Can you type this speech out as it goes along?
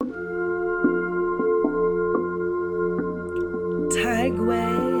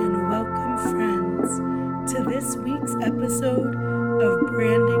episode of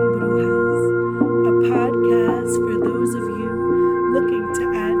Branding Brujas, a podcast for those of you looking to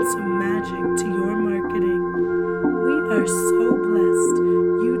add some magic to your marketing. We are so blessed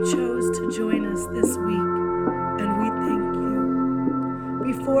you chose to join us this week, and we thank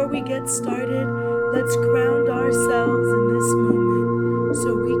you. Before we get started, let's ground ourselves in this moment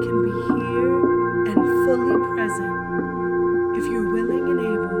so we can be here and fully present. If you're willing and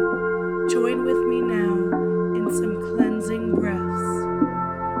able, join with me now in some cleansing breaths.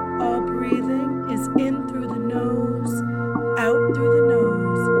 All breathing is in through the nose, out through the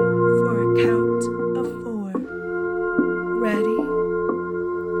nose for a count of 4. Ready?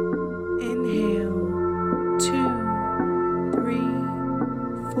 Inhale, 2, 3,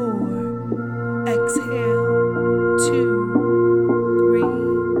 4. Exhale, 2, 3,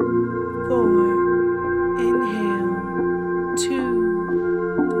 4. Inhale, 2,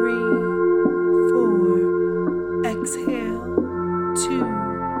 3, 4. Exhale, 2,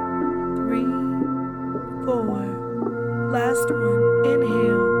 3, 4. Last one.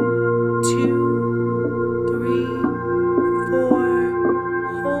 Inhale, 2, 3, 4.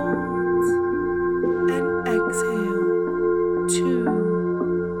 Hold and exhale,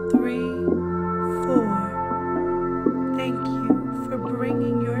 2, 3, 4. Thank you for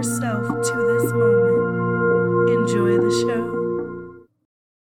bringing yourself to this moment. Enjoy the show.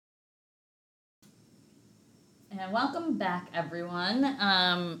 And welcome back, everyone.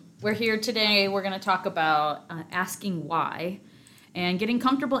 We're here today. We're going to talk about asking why and getting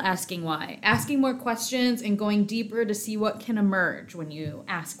comfortable asking why. Asking more questions and going deeper to see what can emerge when you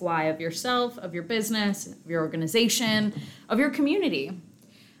ask why of yourself, of your business, of your organization, of your community.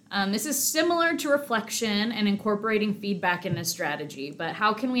 This is similar to reflection and incorporating feedback in a strategy, but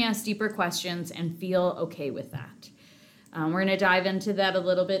how can we ask deeper questions and feel okay with that? We're going to dive into that a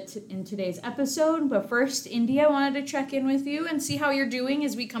little bit in today's episode, but first, India, I wanted to check in with you and see how you're doing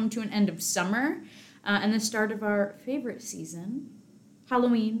as we come to an end of summer and the start of our favorite season,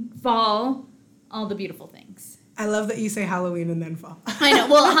 Halloween, fall, all the beautiful things. I love that you say Halloween and then fall. I know.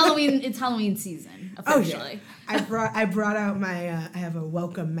 Well, it's Halloween season, officially. Oh, yeah. I brought out my, I have a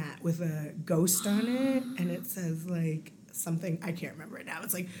welcome mat with a ghost on it, and it says, like, something, I can't remember it now.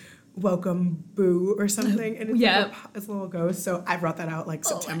 It's like, welcome boo or something, and it's, it's a little ghost, so I brought that out, like,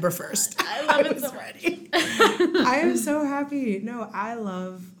 September 1st. I love it so ready. I am so happy. No, I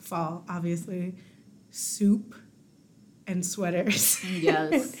love fall, obviously. Soup and sweaters.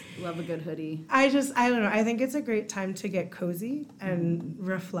 Yes, love a good hoodie. I don't know. I think it's a great time to get cozy and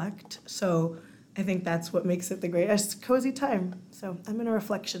reflect. So I think that's what makes it the greatest cozy time. So I'm in a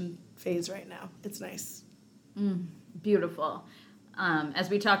reflection phase right now. It's nice. Beautiful. As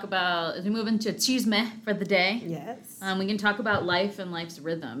we move into chisme for the day. Yes. We can talk about life and life's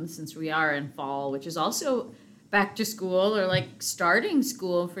rhythm since we are in fall, which is also back to school or like starting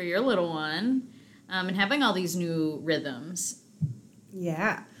school for your little one. And having all these new rhythms.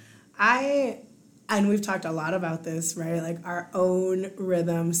 Yeah. And we've talked a lot about this, right? Like our own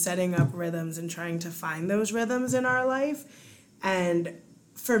rhythms, setting up rhythms and trying to find those rhythms in our life. And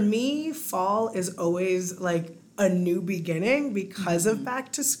for me, fall is always like a new beginning because of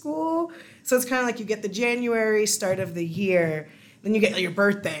back to school. So it's kind of like you get the January start of the year, then you get your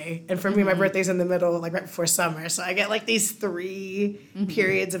birthday. And for me, my birthday's in the middle, like right before summer. So I get like these 3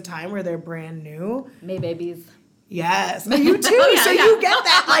 periods of time where they're brand new. May babies. Yes. And you too. You get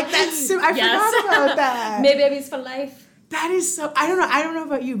that. Like that's I forgot about that. May babies for life. That is so, I don't know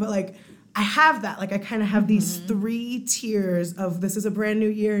about you, but like I have that. Like I kind of have these 3 tiers of this is a brand new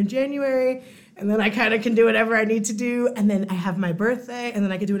year in January. And then I kind of can do whatever I need to do. And then I have my birthday. And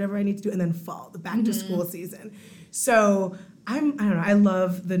then I can do whatever I need to do. And then fall, the back to school season. So I don't know, I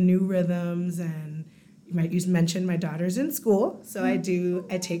love the new rhythms, and you mentioned my daughter's in school, so I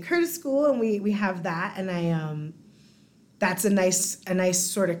take her to school, and we have that, and that's a nice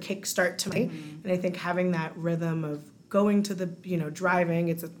sort of kickstart to me, and I think having that rhythm of going to the, driving,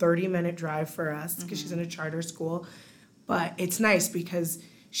 it's a 30-minute drive for us, because she's in a charter school, but it's nice because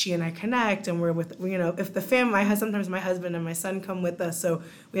she and I connect, and we're with, if the family, sometimes my husband and my son come with us, so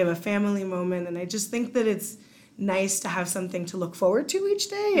we have a family moment, and I just think that it's nice to have something to look forward to each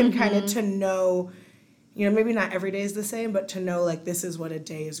day and kind of to know, maybe not every day is the same, but to know like this is what a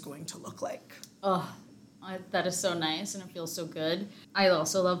day is going to look like. Oh, that is so nice and it feels so good. I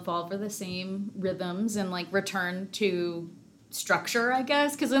also love fall for the same rhythms and like return to structure, I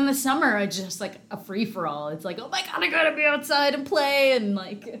guess, because in the summer it's just like a free-for-all. It's like, oh my god, I gotta be outside and play, and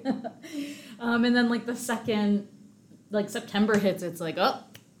like and then like the second like September hits, it's like, oh,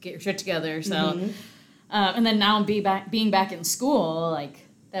 get your shit together. So and then now being back in school, like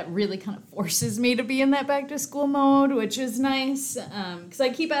that really kind of forces me to be in that back to school mode, which is nice. Because I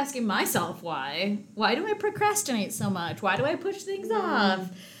keep asking myself why. Why do I procrastinate so much? Why do I push things off?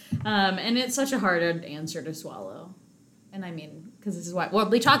 And it's such a hard answer to swallow. And I mean, because this is why we'll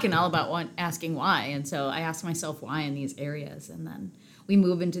be talking all about asking why. And so I ask myself why in these areas. And then we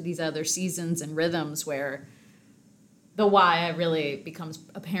move into these other seasons and rhythms where the why really becomes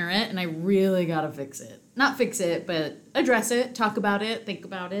apparent, and I really got to fix it. Not fix it, but address it, talk about it, think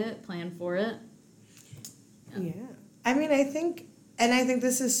about it, plan for it. Yeah. I mean, I think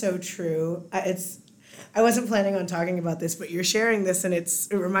this is so true. I wasn't planning on talking about this, but you're sharing this, and it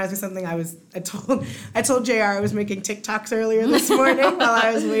reminds me of something I told JR I was making TikToks earlier this morning while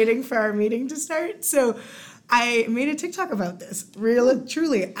I was waiting for our meeting to start. So I made a TikTok about this.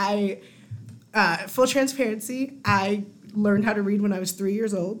 Truly, full transparency, I learned how to read when I was 3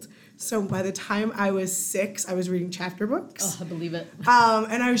 years old. So by the time I was 6, I was reading chapter books. Oh, I believe it.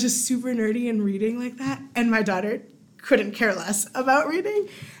 And I was just super nerdy and reading like that. And my daughter couldn't care less about reading.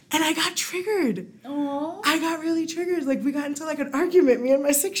 And I got triggered. Aww. I got really triggered. Like, we got into like an argument, me and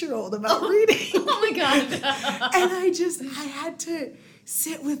my 6-year-old, about reading. Oh my God. And I had to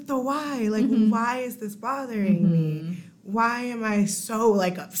sit with the why. Like, why is this bothering me? Why am I so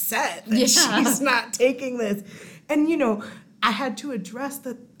like upset that she's not taking this? And I had to address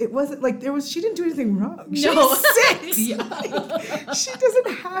that it wasn't like she didn't do anything wrong. She's 6. Like, she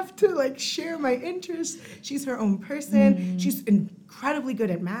doesn't have to like share my interests. She's her own person. She's incredibly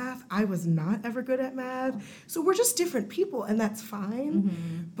good at math. I was not ever good at math. So we're just different people, and that's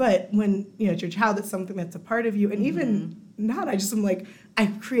fine. But when it's your child, it's something that's a part of you. And even not, I'm like, I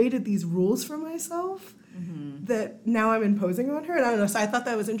created these rules for myself that now I'm imposing on her. And I don't know, so I thought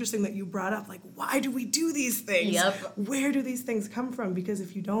that was interesting that you brought up, like, why do we do these things? Yep. Where do these things come from? Because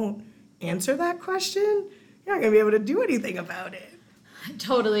if you don't answer that question, you're not going to be able to do anything about it.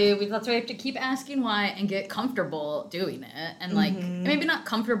 Totally. That's why we have to keep asking why and get comfortable doing it. And like, maybe not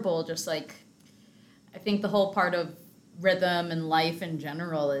comfortable, just like, I think the whole part of rhythm and life in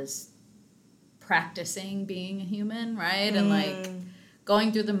general is practicing being a human, right? And like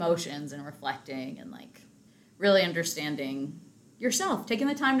going through the motions and reflecting and like really understanding yourself, taking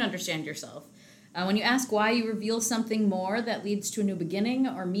the time to understand yourself. When you ask why, you reveal something more that leads to a new beginning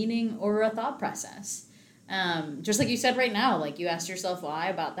or meaning or a thought process. Just like you said right now, like you asked yourself why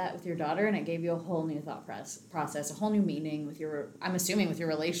about that with your daughter, and it gave you a whole new thought process, a whole new meaning with I'm assuming with your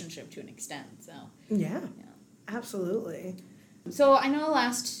relationship to an extent. So yeah. Absolutely. So I know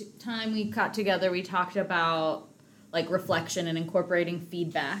last time we got together, we talked about like reflection and incorporating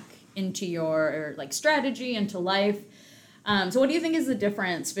feedback into your like strategy, into life. So what do you think is the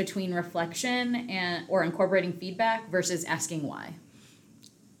difference between reflection or incorporating feedback versus asking why?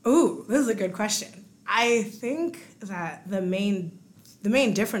 Ooh, this is a good question. I think that the main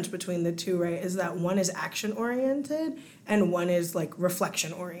difference between the two, right, is that one is action oriented and one is like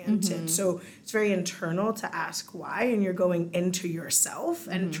reflection oriented. So it's very internal to ask why, and you're going into yourself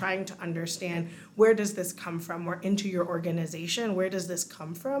and trying to understand, where does this come from, or into your organization, where does this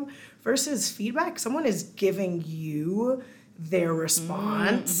come from, versus feedback. Someone is giving you their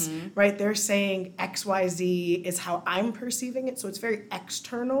response, right? They're saying XYZ is how I'm perceiving it. So it's very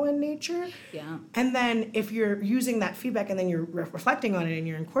external in nature. Yeah. And then if you're using that feedback and then you're reflecting on it and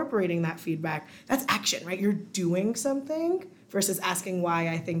you're incorporating that feedback, that's action, right? You're doing something, versus asking why,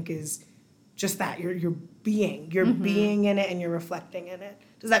 I think, is just that. You're being in it and you're reflecting in it.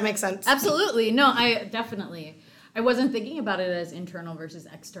 Does that make sense? Absolutely. No, I wasn't thinking about it as internal versus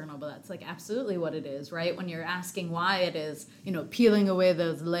external, but that's like absolutely what it is, right? When you're asking why, it is, peeling away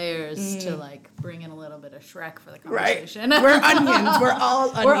those layers to like bring in a little bit of Shrek for the conversation. Right. We're onions. We're all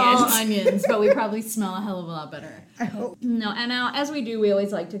onions. We're all onions, but we probably smell a hell of a lot better. I hope. No, and now as we do, we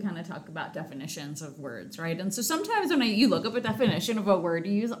always like to kind of talk about definitions of words, right? And so sometimes when you look up a definition of a word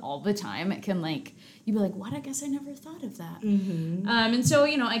you use all the time, it can like, you'd be like, what? I guess I never thought of that. And so,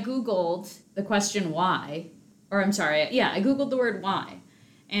 I Googled the question why. I Googled the word why.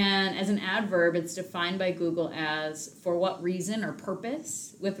 And as an adverb, it's defined by Google as for what reason or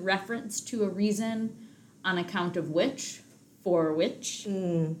purpose, with reference to a reason on account of which, for which.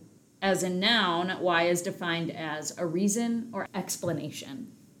 As a noun, why is defined as a reason or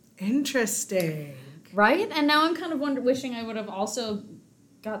explanation. Interesting. Right? And now I'm kind of wishing I would have also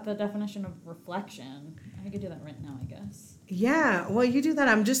got the definition of reflection. I could do that right now, I guess. Yeah, well, you do that.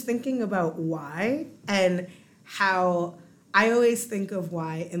 I'm just thinking about why, and how I always think of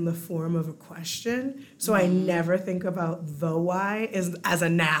why in the form of a question. So I never think about the why as a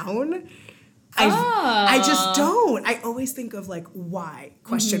noun. I just don't. I always think of like why,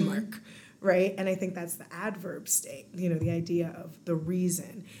 question mark. right? And I think that's the adverb state, the idea of the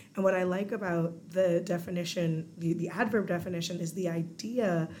reason. And what I like about the definition, the adverb definition, is the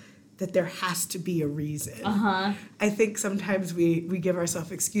idea that there has to be a reason. I think sometimes we give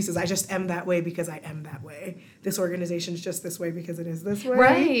ourselves excuses. I just am that way because I am that way. This organization's just this way because it is this way.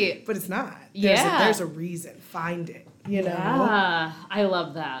 Right. But it's not. There's a reason. Find it, Yeah, I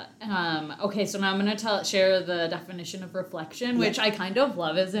love that. Okay, so now I'm going to share the definition of reflection, which I kind of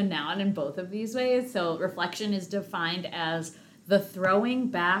love as a noun in both of these ways. So reflection is defined as the throwing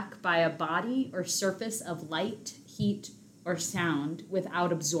back by a body or surface of light, heat, or sound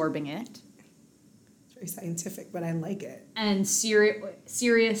without absorbing it. It's very scientific, but I like it. And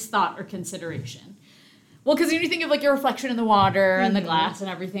serious thought or consideration. Well, because when you think of like your reflection in the water and the glass and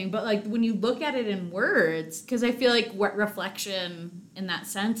everything, but like when you look at it in words, because I feel like what reflection in that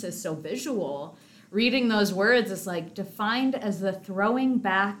sense is so visual, reading those words is like defined as the throwing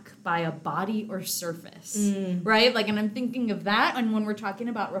back by a body or surface, right? Like, and I'm thinking of that, and when we're talking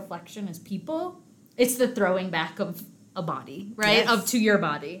about reflection as people, it's the throwing back of a body, right? Yes. To your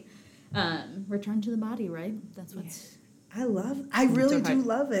body. Return to the body, right? That's what's... I really do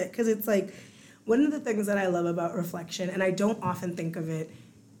love it, because it's like one of the things that I love about reflection, and I don't often think of it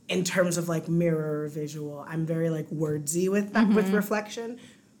in terms of like mirror or visual. I'm very like wordsy with that, with reflection,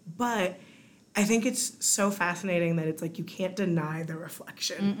 but I think it's so fascinating that it's like you can't deny the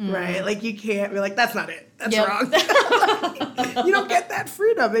reflection, right? Like you can't be like, that's not it. That's wrong. You don't get that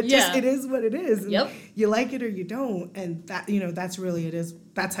freedom. It is what it is. And you like it or you don't. And that, that's really it is.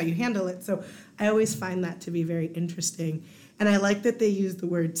 That's how you handle it. So I always find that to be very interesting. And I like that they use the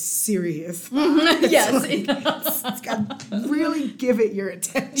word serious. Yes. It's got to really give it your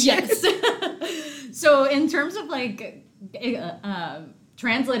attention. Yes. So in terms of like...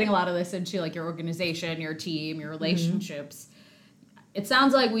 translating a lot of this into like your organization, your team, your relationships, it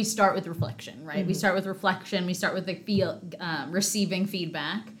sounds like we start with reflection, right? We start with reflection. We start with the receiving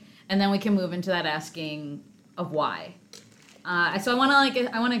feedback, and then we can move into that asking of why. So I want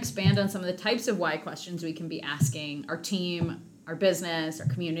to expand on some of the types of why questions we can be asking our team, our business, our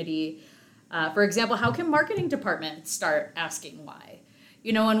community. For example, how can marketing departments start asking why?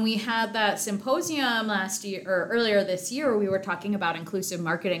 When we had that symposium last year or earlier this year, we were talking about inclusive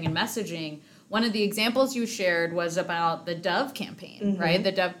marketing and messaging. One of the examples you shared was about the Dove campaign, right?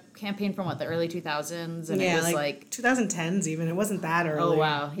 The Dove campaign from the early 2000s, and it was like 2010s even. It wasn't that early. Oh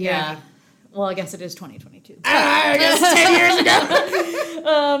wow, yeah. Well, I guess it is 2022. I guess 10 years ago.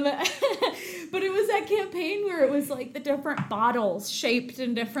 But it was that campaign where it was like the different bottles shaped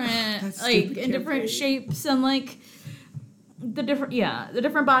in different different shapes and like. The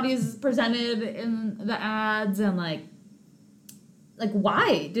different bodies presented in the ads, and like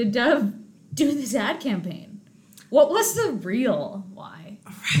why did Dove do this ad campaign? What was the real why?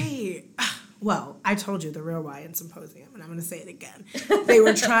 Right. Well, I told you the real why in Symposium, and I'm going to say it again. They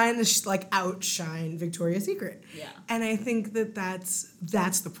were trying to outshine Victoria's Secret. Yeah. And I think that's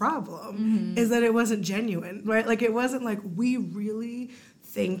the problem, is that it wasn't genuine, right? Like it wasn't like we really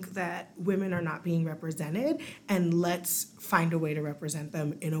think that women are not being represented, and let's find a way to represent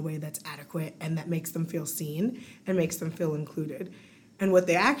them in a way that's adequate and that makes them feel seen and makes them feel included. And what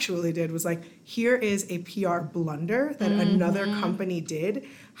they actually did was here is a PR blunder that another company did.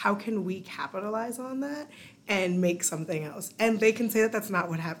 How can we capitalize on that and make something else? And they can say that that's not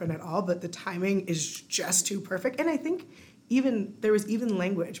what happened at all, but the timing is just too perfect. And I think there was even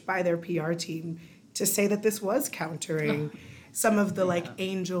language by their PR team to say that this was countering some of the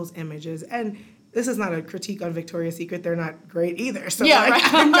angels images. And this is not a critique on Victoria's Secret. They're not great either. So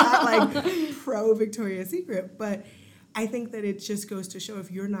I'm not pro Victoria's Secret, but I think that it just goes to show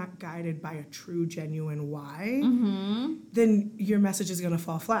if you're not guided by a true, genuine why, then your message is going to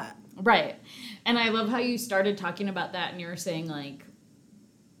fall flat. Right. And I love how you started talking about that, and you were saying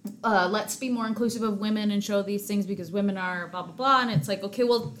let's be more inclusive of women and show these things because women are blah, blah, blah. And it's like, okay,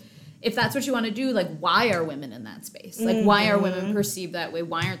 well, if that's what you want to do, why are women in that space? Why are women perceived that way?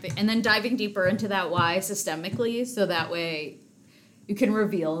 Why aren't they? And then diving deeper into that why systemically, so that way you can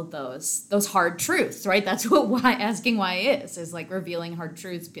reveal those hard truths, right? That's what asking why is revealing hard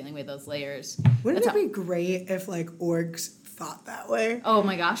truths, peeling away those layers. Wouldn't it be great if orgs thought that way? Oh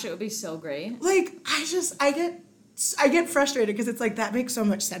my gosh, it would be so great. I get frustrated because it's that makes so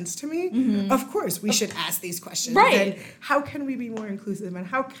much sense to me. Of course, we should ask these questions. Right. And how can we be more inclusive? And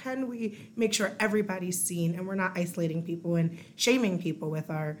how can we make sure everybody's seen and we're not isolating people and shaming people with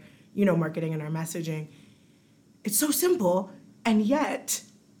our, marketing and our messaging? It's so simple, and yet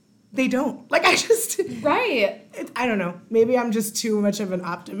they don't. Like, I just... Right. I don't know. Maybe I'm just too much of an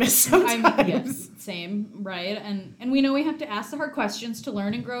optimist sometimes. Yes, same, right? And we know we have to ask the hard questions to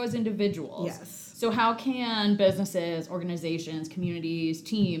learn and grow as individuals. Yes. So how can businesses, organizations, communities,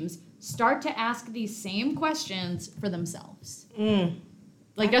 teams start to ask these same questions for themselves?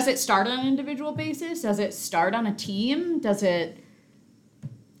 Like, does it start on an individual basis? Does it start on a team? Does it...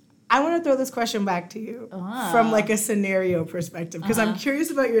 I want to throw this question back to you from like a scenario perspective, because I'm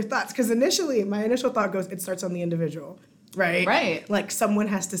curious about your thoughts. Because initially, my initial thought goes, it starts on the individual, right? Right. Like someone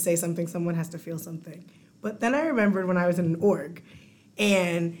has to say something, someone has to feel something. But then I remembered when I was in an org,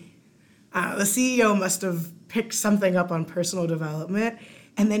 and the CEO must have picked something up on personal development,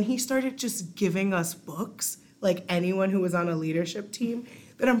 and then he started just giving us books, like anyone who was on a leadership team,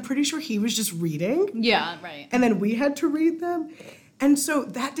 that I'm pretty sure he was just reading. Yeah, right. And then we had to read them. And so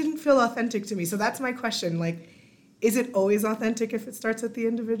that didn't feel authentic to me. So that's my question. Like, is it always authentic if it starts at the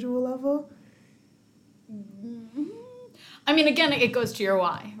individual level? I mean, again, it goes to your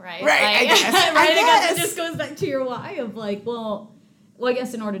why, right? Right, like, I guess. Right, I guess. It just goes back to your why of like, well, I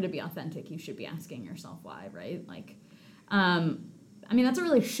guess in order to be authentic, you should be asking yourself why, right? Like, I mean, that's a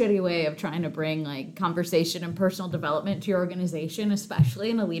really shitty way of trying to bring like conversation and personal development to your organization,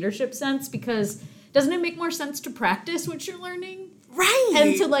 especially in a leadership sense, because doesn't it make more sense to practice what you're learning? Right.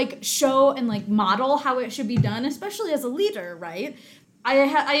 And to like show and like model how it should be done, especially as a leader, right? I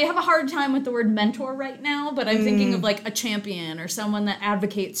have a hard time with the word mentor right now, but I'm thinking of like a champion or someone that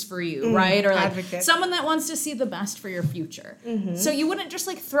advocates for you, right? Or like advocate. someone that wants to see the best for your future. So you wouldn't just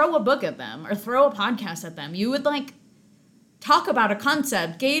like throw a book at them or throw a podcast at them. You would like talk about a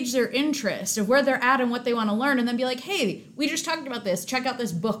concept, gauge their interest of where they're at and what they want to learn, and then be like, hey, we just talked about this. Check out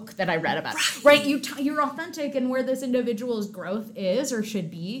this book that I read about. Right? You're authentic in where this individual's growth is or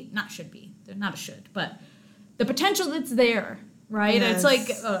should be. Not should be. They're not a should, but the potential that's there, right? Yes. It's like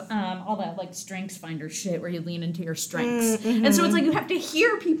all that like strengths finder shit where you lean into your strengths. And so it's like you have to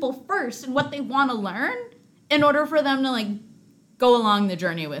hear people first and what they want to learn in order for them to like go along the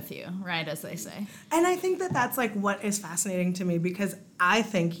journey with you, right, as they say. And I think that that's like what is fascinating to me, because I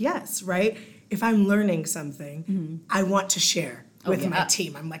think, yes, right, if I'm learning something, I want to share with my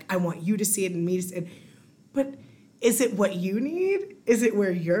team. I'm like, I want you to see it and me to see it. But is it what you need? Is it where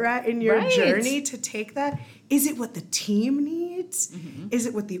you're at in your journey to take that? Is it what the team needs? Is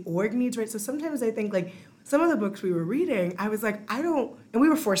it what the org needs, right? So sometimes I think like some of the books we were reading, I was like, and we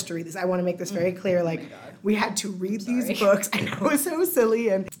were forced to read this. I want to make this very clear. Like, we had to read these books. I know it's so silly,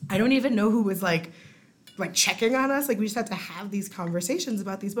 and I don't even know who was like checking on us. Like, we just had to have these conversations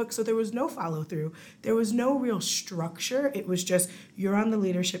about these books. So there was no follow through. There was no real structure. It was just, you're on the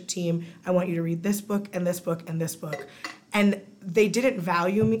leadership team. I want you to read this book and this book and this book. And they didn't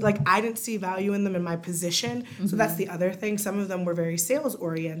value me. Like, I didn't see value in them in my position. So that's the other thing. Some of them were very sales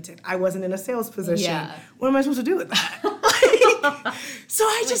oriented. I wasn't in a sales position. Yeah. What am I supposed to do with that? So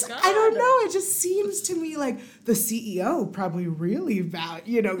I don't know. It just seems to me like the CEO probably really got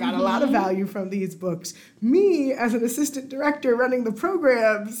a lot of value from these books. Me, as an assistant director running the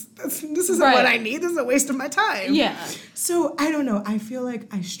programs, this isn't what I need. This is a waste of my time. Yeah. So I don't know. I feel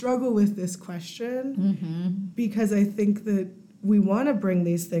like I struggle with this question because I think that we want to bring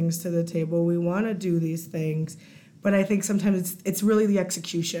these things to the table. We want to do these things. But I think sometimes it's really the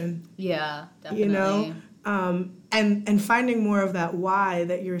execution. Yeah, definitely. And finding more of that why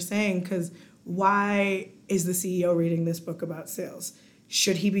that you're saying, because why is the CEO reading this book about sales?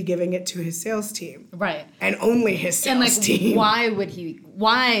 Should he be giving it to his sales team? Right. And only his sales team. Why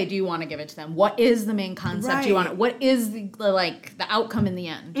do you want to give it to them? What is the main concept you want? What is the outcome in the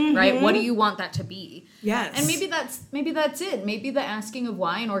end, right? What do you want that to be? Yes. And maybe that's it. Maybe the asking of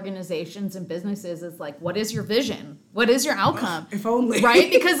why in organizations and businesses is like, what is your vision? What is your outcome? If only. Right?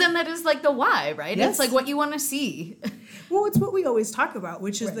 Because then that is like the why, right? Yes. It's like what you want to see. Well, it's what we always talk about,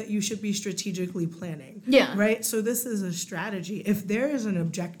 which is that you should be strategically planning. Yeah. Right? So this is a strategy. If there is an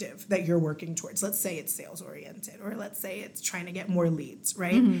objective that you're working towards, let's say it's sales oriented, or let's say it's trying to get more leads,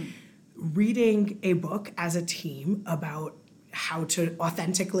 right? Reading a book as a team about how to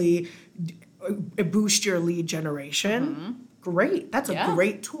authentically boost your lead generation, great. That's a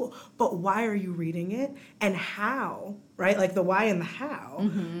great tool. But why are you reading it? And how, right? Like the why and the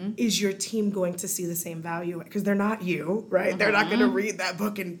how is your team going to see the same value? Because they're not you, right? They're not going to read that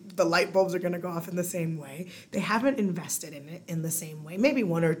book and the light bulbs are going to go off in the same way. They haven't invested in it in the same way. Maybe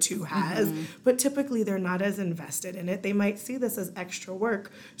one or two has, but typically they're not as invested in it. They might see this as extra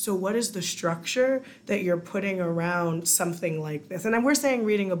work. So what is the structure that you're putting around something like this? And we're saying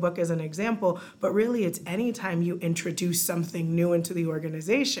reading a book as an example, but really it's any time you introduce something new into the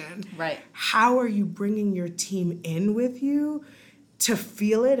organization. Right. How are you bringing your team in with you to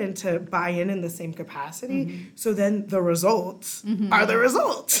feel it and to buy in the same capacity. So then the results are the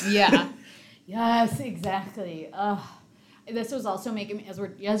results. Yeah. Yes, exactly. This was also making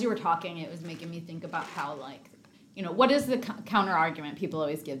me, as you were talking, it was making me think about how, like, you know, what is the counter argument people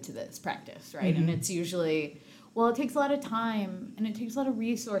always give to this practice, right? And it's usually, well, it takes a lot of time and it takes a lot of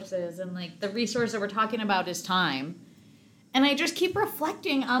resources, and like the resource that we're talking about is time. And I just keep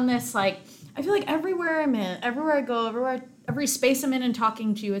reflecting on this, like, I feel like everywhere I'm in, everywhere I go, every space I'm in and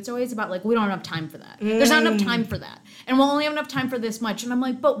talking to you, it's always about, like, we don't have time for that. There's not enough time for that. And we'll only have enough time for this much. And I'm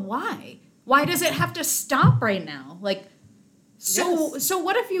like, but why? Why does it have to stop right now? Like, so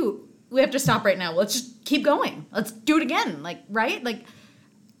what if we have to stop right now? Let's just keep going. Let's do it again. Like, right? Like,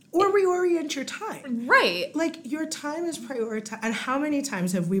 or reorient your time. Right. Like, your time is prioritized. And how many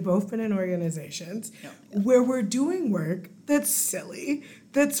times have we both been in organizations where we're doing work that's silly,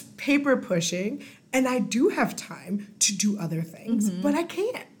 that's paper pushing, and I do have time to do other things, but I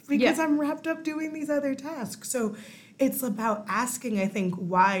can't because I'm wrapped up doing these other tasks. So it's about asking, I think,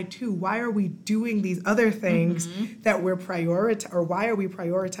 why too. Why are we doing these other things that we're or why are we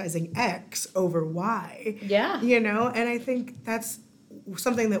prioritizing X over Y? Yeah. You know, and I think that's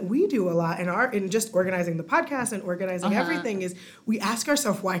something that we do a lot in just organizing the podcast and organizing everything is we ask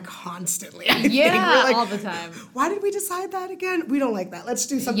ourselves why constantly. I think. We're like, all the time. Why did we decide that again? We don't like that. Let's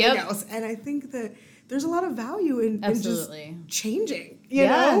do something else. And I think that there's a lot of value in just changing, you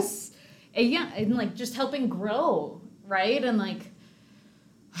know? And like just helping grow, right? And like,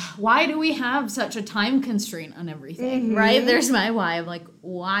 why do we have such a time constraint on everything, right? There's my why. I'm like,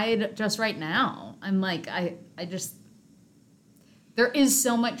 why just right now? I'm like, I just... There is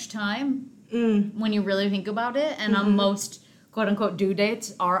so much time when you really think about it, and most quote-unquote due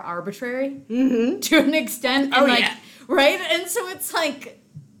dates are arbitrary to an extent. And right? And so it's like,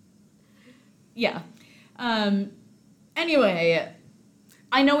 anyway,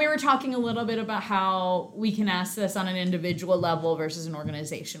 I know we were talking a little bit about how we can ask this on an individual level versus an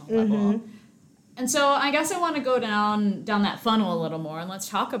organizational level. And so I guess I want to go down that funnel a little more, and let's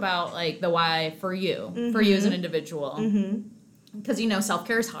talk about, like, the why for you as an individual. Because, you know,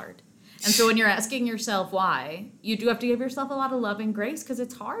 self-care is hard. And so when you're asking yourself why, you do have to give yourself a lot of love and grace because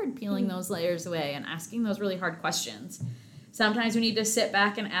it's hard peeling those layers away and asking those really hard questions. Sometimes we need to sit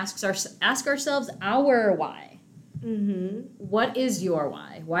back and ask ourselves our why. What is your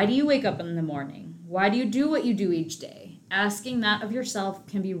why? Why do you wake up in the morning? Why do you do what you do each day? Asking that of yourself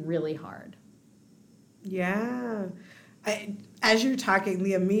can be really hard. Yeah. As you're talking,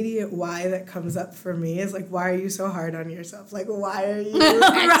 the immediate why that comes up for me is like, why are you so hard on yourself? Like, why are you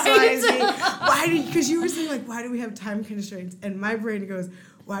XYZ? Because you were saying, like, why do we have time constraints? And my brain goes,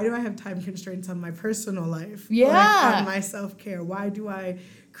 why do I have time constraints on my personal life? Like, on my self-care? Why do I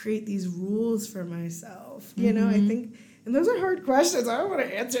create these rules for myself? You know, I think, and those are hard questions. I don't want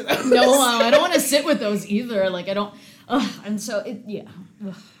to answer those. No, I don't want to sit with those either. Like, I don't, and so,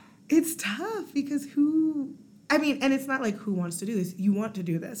 It's tough because and it's not like who wants to do this. You want to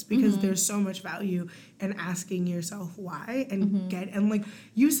do this because there's so much value in asking yourself why and like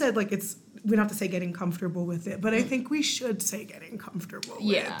you said, like we don't have to say getting comfortable with it, but I think we should say getting comfortable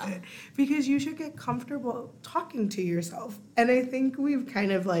with it because you should get comfortable talking to yourself. And I think we've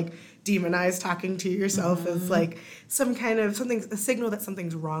kind of like demonized talking to yourself as like some kind of a signal that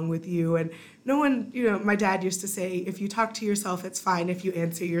something's wrong with you. And no one, you know, my dad used to say, if you talk to yourself, it's fine. If you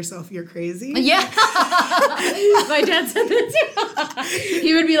answer yourself, you're crazy. Yeah. My dad said that too.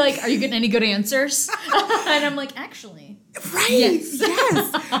 He would be like, are you getting any good answers? And I'm like, actually. Right. Yes.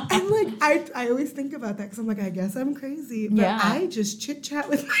 And like, I always think about that because I'm like, I guess I'm crazy. But I just chit chat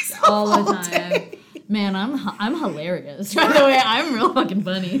with myself all the time. Day. Man, I'm hilarious. By the way, I'm real fucking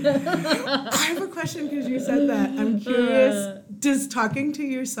funny. I have a question because you said that. I'm curious. Does talking to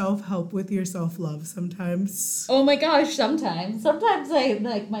yourself help with your self-love sometimes? Oh my gosh, sometimes. Sometimes I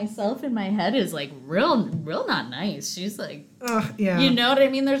like myself in my head is like real not nice. She's like, you know what I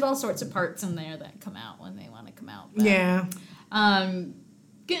mean? There's all sorts of parts in there that come out when they want to come out. But,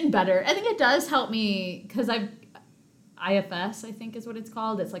 getting better. I think it does help me because IFS, I think is what it's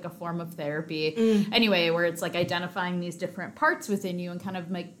called. It's like a form of therapy. Anyway, where it's like identifying these different parts within you and kind of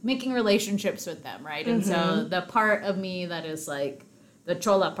making relationships with them, right? And so the part of me that is like the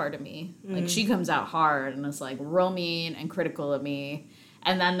chola part of me, like she comes out hard and is like real mean and critical of me.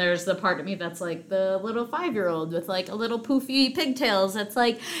 And then there's the part of me that's like the little 5-year-old with like a little poofy pigtails that's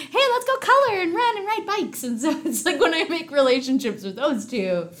like, hey, let's go color and run and ride bikes. And so it's like when I make relationships with those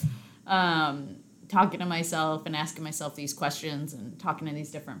two, talking to myself and asking myself these questions and talking to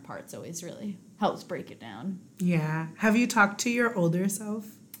these different parts always really helps break it down. Yeah. Have you talked to your older self?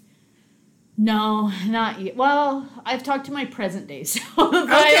 No, not yet. Well, I've talked to my present day self.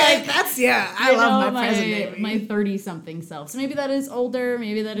 Okay, I love my present day. My 30-something self. So maybe that is older.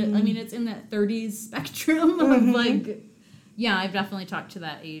 Maybe that is, I mean, it's in that 30s spectrum of like, yeah, I've definitely talked to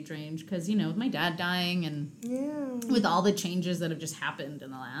that age range because, you know, with my dad dying and with all the changes that have just happened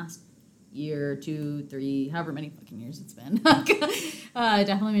in the last year, 2, 3, however many fucking years it's been. I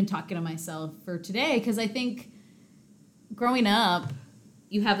definitely been talking to myself for today because I think growing up,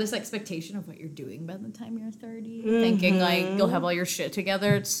 you have this expectation of what you're doing by the time you're 30, thinking like you'll have all your shit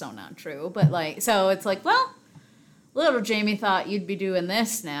together. It's so not true. But like, so it's like, well, little Jamie thought you'd be doing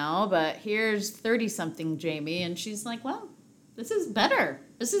this now, but here's 30-something Jamie. And she's like, well, this is better.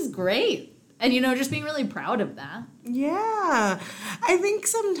 This is great. And, you know, just being really proud of that. Yeah. I think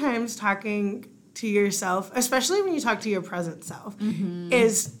sometimes talking to yourself, especially when you talk to your present self,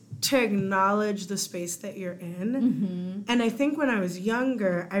 is to acknowledge the space that you're in. And I think when I was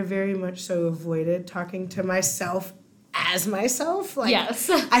younger, I very much so avoided talking to myself as myself. Like,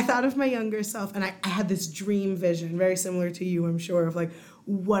 yes. I thought of my younger self, and I had this dream vision, very similar to you, I'm sure, of like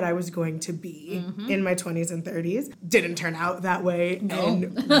what I was going to be in my 20s and 30s. Didn't turn out that way, and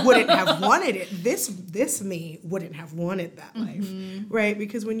wouldn't have wanted it. This me wouldn't have wanted that life, right?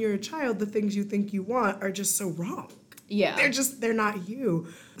 Because when you're a child, the things you think you want are just so wrong. Yeah. They're not you.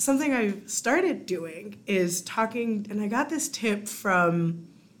 Something I've started doing is talking, and I got this tip from,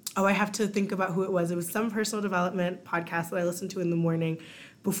 I have to think about who it was. It was some personal development podcast that I listened to in the morning.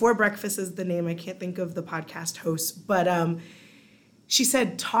 Before Breakfast is the name. I can't think of the podcast host. But she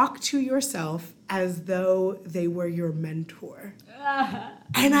said, talk to yourself as though they were your mentor.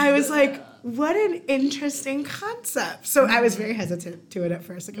 And I was like, what an interesting concept. So I was very hesitant to it at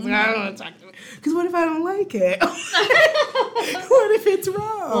first. Because I don't want to talk to it. Because what if I don't like it? What if it's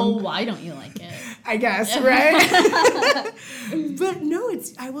wrong? Well, why don't you like it? I guess, right? But no,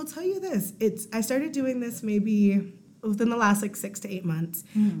 I will tell you this. I started doing this maybe within the last like 6 to 8 months.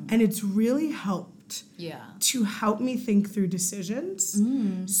 And it's really helped to help me think through decisions.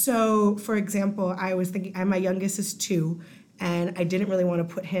 So, for example, I was thinking, my youngest is 2, and I didn't really want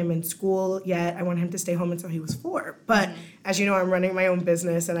to put him in school yet. I wanted him to stay home until he was 4. But as you know, I'm running my own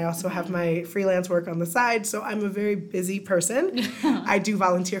business, and I also have my freelance work on the side, so I'm a very busy person. I do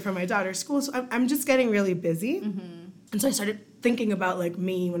volunteer for my daughter's school, so I'm just getting really busy. And so I started thinking about like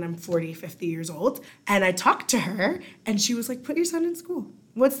me when I'm 40, 50 years old, and I talked to her, and she was like, put your son in school.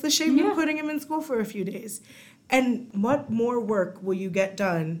 What's the shame in putting him in school for a few days? And what more work will you get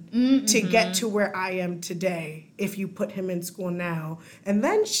done to get to where I am today if you put him in school now? And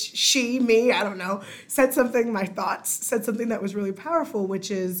then I don't know, said something that was really powerful, which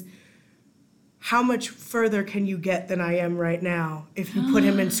is, how much further can you get than I am right now if you put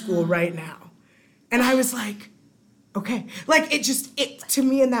him in school right now? And I was like, okay. Like, it to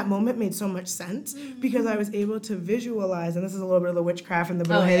me in that moment made so much sense because I was able to visualize, and this is a little bit of the witchcraft and the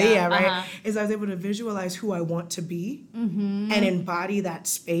brujeria, right? Is I was able to visualize who I want to be and embody that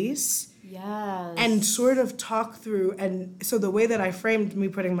space. Yes. And sort of talk through, and so the way that I framed me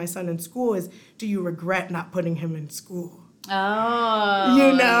putting my son in school is, do you regret not putting him in school? Oh,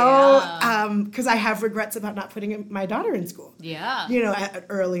 you know, because I have regrets about not putting my daughter in school. Yeah. You know,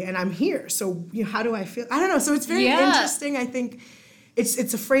 early, and I'm here. So how do I feel? I don't know. So it's very interesting. I think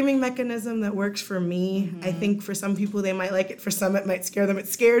it's a framing mechanism that works for me. I think for some people they might like it. For some it might scare them. It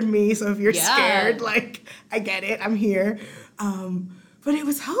scared me. So if you're scared, like, I get it. I'm here. But it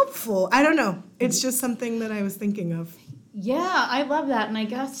was helpful. I don't know. It's just something that I was thinking of. Yeah, I love that. And I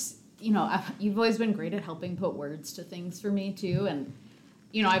guess, you know, you've always been great at helping put words to things for me, too. And,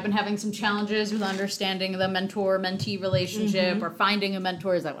 you know, I've been having some challenges with understanding the mentor-mentee relationship or finding a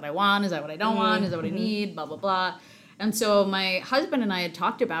mentor. Is that what I want? Is that what I don't want? Is that what I need? Blah, blah, blah. And so my husband and I had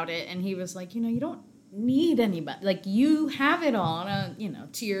talked about it, and he was like, you know, you don't need anybody. Like, you have it all. And, you know,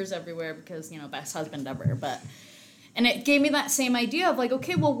 tears everywhere because, you know, best husband ever. And it gave me that same idea of like,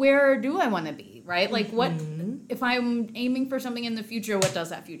 okay, well, where do I want to be, right? Like, what, if I'm aiming for something in the future, what does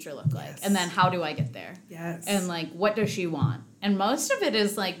that future look like? And then how do I get there? And like, what does she want? And most of it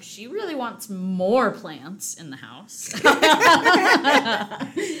is like, she really wants more plants in the house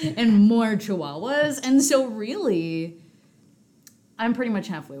and more chihuahuas. And so really, I'm pretty much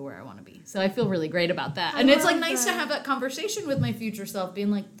halfway where I want to be. So I feel really great about that. And it's like nice to have that conversation with my future self,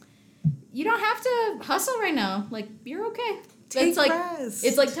 being like, you don't have to hustle right now. Like, you're okay. Take like rest.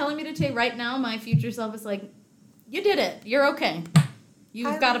 It's like telling me to take right now. My future self is like, you did it. You're okay.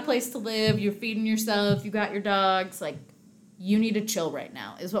 You've got a place to live. You're feeding yourself. You got your dogs. Like, you need to chill right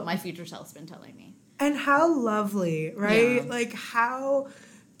now is what my future self's been telling me. And how lovely, right? Yeah. Like, how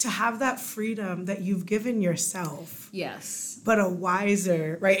to have that freedom that you've given yourself. Yes. But a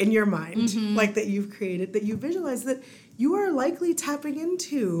wiser, right, in your mind, like that you've created, that you visualize that you are likely tapping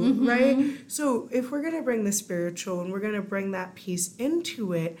into, right? So if we're going to bring the spiritual and we're going to bring that piece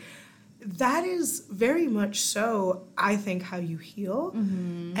into it, that is very much so, I think, how you heal.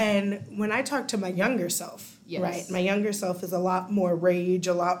 And when I talk to my younger self, right, my younger self is a lot more rage,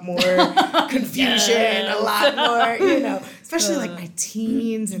 a lot more confusion, a lot more, you know, especially like my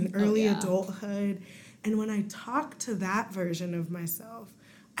teens and early adulthood. And when I talk to that version of myself,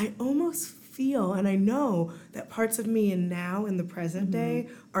 I almost feel and I know that parts of me in now, in the present day,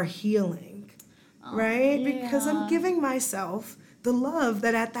 are healing, right? Because I'm giving myself the love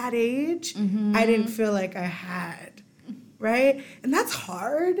that at that age I didn't feel like I had, right? And that's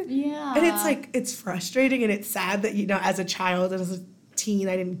hard. Yeah. And it's like, it's frustrating and it's sad that, you know, as a child and as a teen,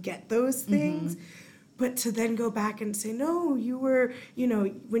 I didn't get those things. But to then go back and say, no, you were, you know,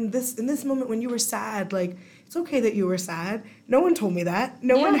 in this moment when you were sad, like, it's okay that you were sad. No one told me that.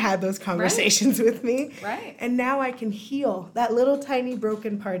 No one had those conversations with me. Right. And now I can heal that little tiny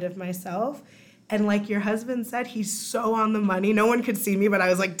broken part of myself. And like your husband said, he's so on the money. No one could see me, but I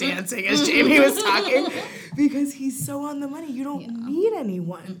was like dancing as Jamie was talking because he's so on the money. You don't need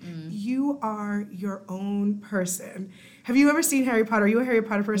anyone. You are your own person. Have you ever seen Harry Potter? Are you a Harry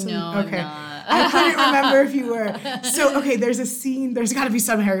Potter person? No, okay. I'm not. I couldn't remember if you were. So, okay, there's a scene. There's got to be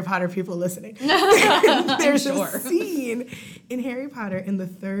some Harry Potter people listening. There's a scene in Harry Potter in the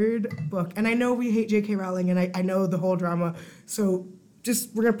 3rd book. And I know we hate J.K. Rowling, and I know the whole drama. So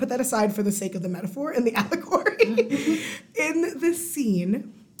just, we're going to put that aside for the sake of the metaphor and the allegory. In this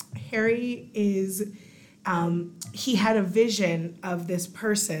scene, Harry is... he had a vision of this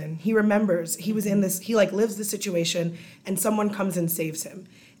person. He remembers he was in this, he like lives the situation and someone comes and saves him.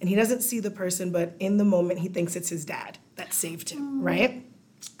 And he doesn't see the person, but in the moment he thinks it's his dad that saved him, right?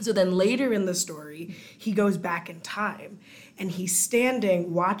 So then later in the story, he goes back in time and he's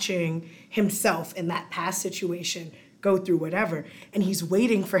standing watching himself in that past situation go through whatever. And he's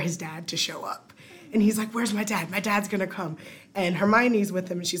waiting for his dad to show up. And he's like, where's my dad? My dad's gonna come. And Hermione's with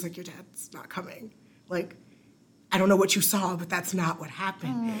him and she's like, your dad's not coming. Like, I don't know what you saw, but that's not what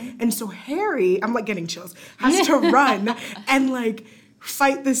happened. And so Harry, I'm like getting chills, has to run and like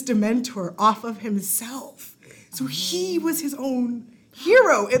fight this Dementor off of himself. So he was his own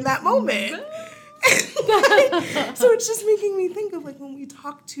hero in that moment. So it's just making me think of like when we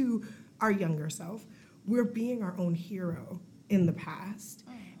talk to our younger self, we're being our own hero in the past.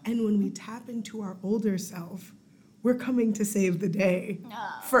 And when we tap into our older self, we're coming to save the day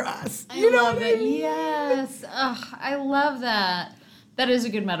for us. I love it. Yes. Ugh, I love that. That is a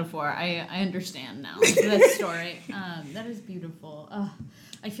good metaphor. I understand now this story. That is beautiful.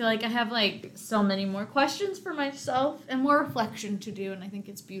 I feel like I have like so many more questions for myself and more reflection to do, and I think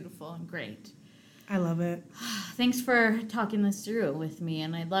it's beautiful and great. I love it. Thanks for talking this through with me,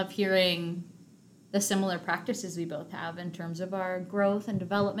 and I love hearing the similar practices we both have in terms of our growth and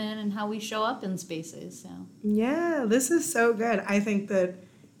development and how we show up in spaces. So yeah, this is so good. I think that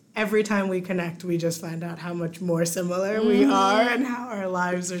every time we connect, we just find out how much more similar we are and how our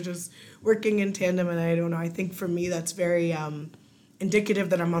lives are just working in tandem. And I don't know, I think for me that's very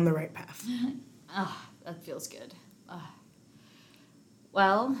indicative that I'm on the right path. That feels good.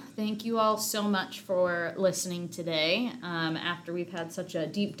 Well, thank you all so much for listening today. After we've had such a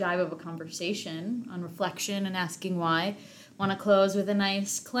deep dive of a conversation on reflection and asking why, want to close with a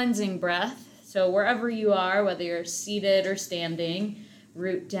nice cleansing breath. So wherever you are, whether you're seated or standing,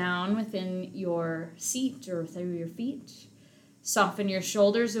 root down within your seat or through your feet. Soften your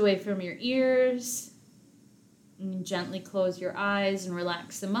shoulders away from your ears. And gently close your eyes and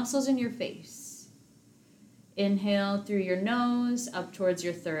relax the muscles in your face. Inhale through your nose up towards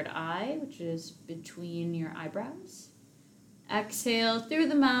your third eye, which is between your eyebrows. Exhale through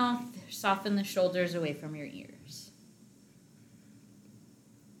the mouth. Soften the shoulders away from your ears.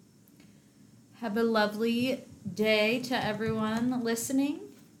 Have a lovely day to everyone listening.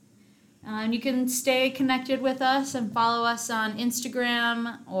 And you can stay connected with us and follow us on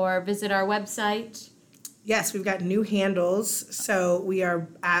Instagram or visit our website. Yes, we've got new handles. So we are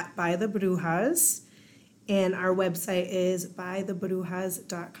at By the Brujas. And our website is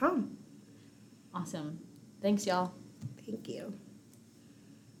bythebrujas.com. Awesome. Thanks, y'all. Thank you.